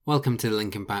Welcome to the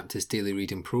Lincoln Baptist Daily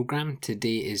Reading Programme.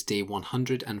 Today is day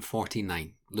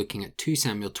 149, looking at 2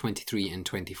 Samuel 23 and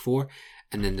 24,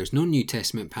 and then there's no New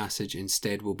Testament passage.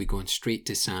 Instead, we'll be going straight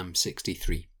to Psalm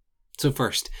 63. So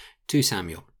first, 2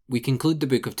 Samuel. We conclude the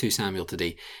book of 2 Samuel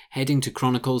today, heading to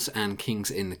Chronicles and Kings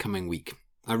in the coming week.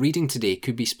 Our reading today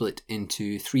could be split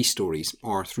into 3 stories,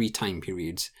 or 3 time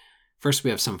periods. First, we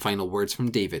have some final words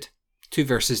from David. 2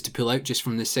 verses to pull out just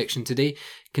from this section today.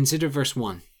 Consider verse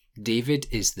 1. David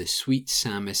is the sweet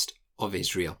psalmist of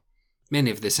Israel.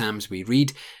 Many of the psalms we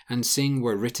read and sing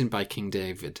were written by King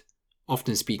David,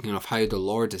 often speaking of how the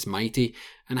Lord is mighty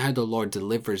and how the Lord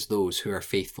delivers those who are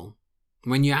faithful.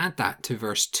 When you add that to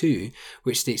verse 2,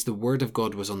 which states the word of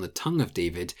God was on the tongue of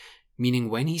David, meaning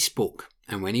when he spoke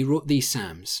and when he wrote these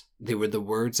psalms, they were the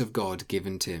words of God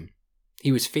given to him.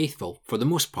 He was faithful, for the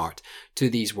most part, to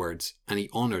these words, and he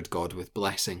honoured God with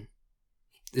blessing.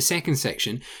 The second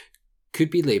section could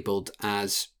be labelled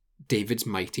as David's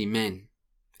mighty men.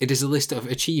 It is a list of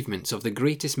achievements of the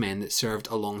greatest men that served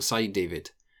alongside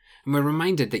David. And we're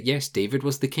reminded that yes, David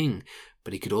was the king,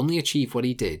 but he could only achieve what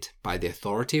he did by the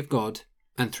authority of God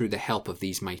and through the help of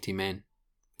these mighty men.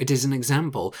 It is an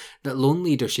example that lone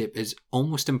leadership is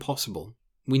almost impossible.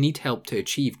 We need help to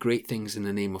achieve great things in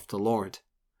the name of the Lord.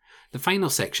 The final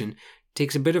section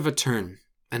takes a bit of a turn,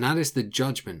 and that is the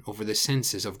judgment over the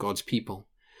senses of God's people.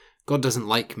 God doesn't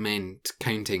like men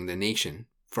counting the nation,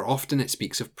 for often it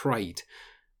speaks of pride.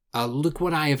 Look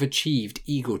what I have achieved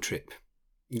ego trip.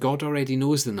 God already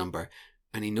knows the number,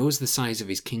 and he knows the size of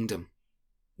his kingdom.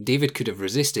 David could have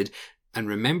resisted and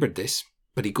remembered this,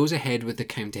 but he goes ahead with the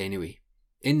count anyway.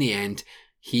 In the end,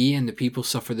 he and the people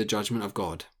suffer the judgment of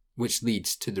God, which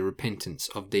leads to the repentance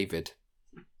of David.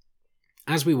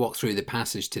 As we walk through the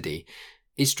passage today,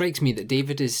 it strikes me that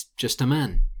David is just a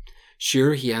man.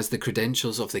 Sure, he has the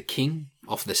credentials of the king,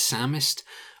 of the psalmist,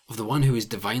 of the one who is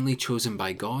divinely chosen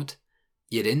by God,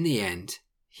 yet in the end,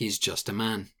 he is just a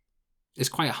man. It's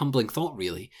quite a humbling thought,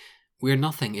 really. We are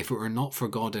nothing if it were not for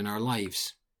God in our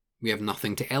lives. We have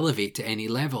nothing to elevate to any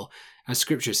level. As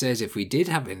Scripture says, if we did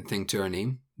have anything to our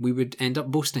name, we would end up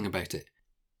boasting about it.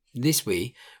 This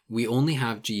way, we only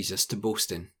have Jesus to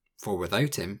boast in, for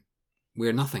without him, we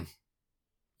are nothing.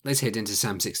 Let's head into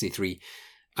Psalm 63.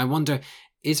 I wonder,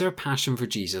 is our passion for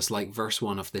Jesus like verse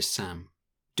 1 of this psalm?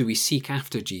 Do we seek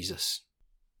after Jesus?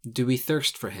 Do we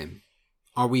thirst for him?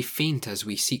 Are we faint as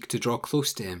we seek to draw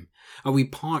close to him? Are we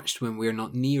parched when we are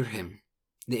not near him?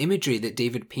 The imagery that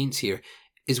David paints here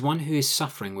is one who is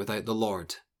suffering without the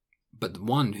Lord, but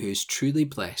one who is truly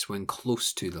blessed when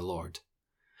close to the Lord.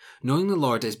 Knowing the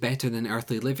Lord is better than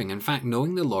earthly living. In fact,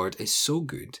 knowing the Lord is so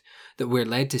good that we're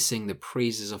led to sing the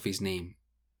praises of his name.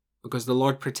 Because the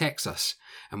Lord protects us,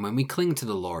 and when we cling to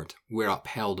the Lord, we're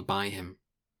upheld by him.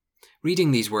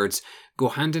 Reading these words go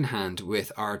hand in hand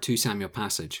with our 2 Samuel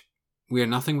passage. We are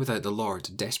nothing without the Lord,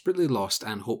 desperately lost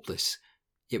and hopeless.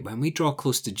 Yet when we draw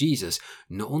close to Jesus,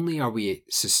 not only are we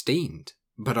sustained,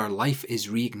 but our life is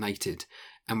reignited,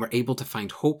 and we're able to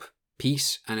find hope,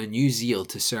 peace, and a new zeal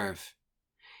to serve.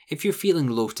 If you're feeling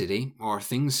low today, or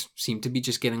things seem to be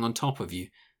just getting on top of you,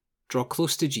 draw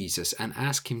close to Jesus and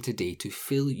ask him today to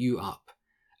fill you up.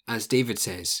 As David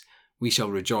says, we shall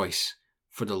rejoice,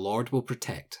 for the Lord will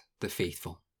protect the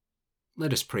faithful.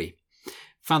 Let us pray.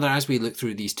 Father, as we look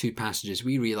through these 2 passages,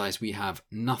 we realize we have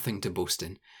nothing to boast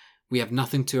in. We have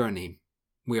nothing to our name.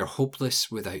 We are hopeless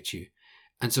without you.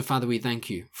 And so, Father, we thank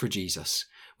you for Jesus.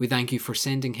 We thank you for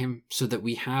sending him so that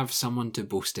we have someone to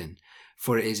boast in.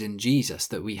 For it is in Jesus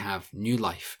that we have new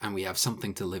life and we have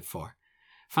something to live for.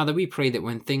 Father, we pray that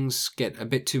when things get a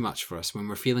bit too much for us, when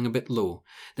we're feeling a bit low,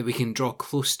 that we can draw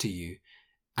close to you,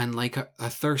 and like a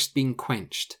thirst being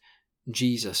quenched,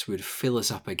 Jesus would fill us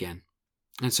up again.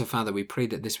 And so, Father, we pray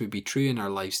that this would be true in our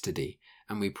lives today,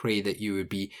 and we pray that you would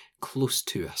be close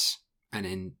to us. And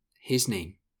in his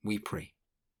name we pray.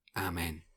 Amen.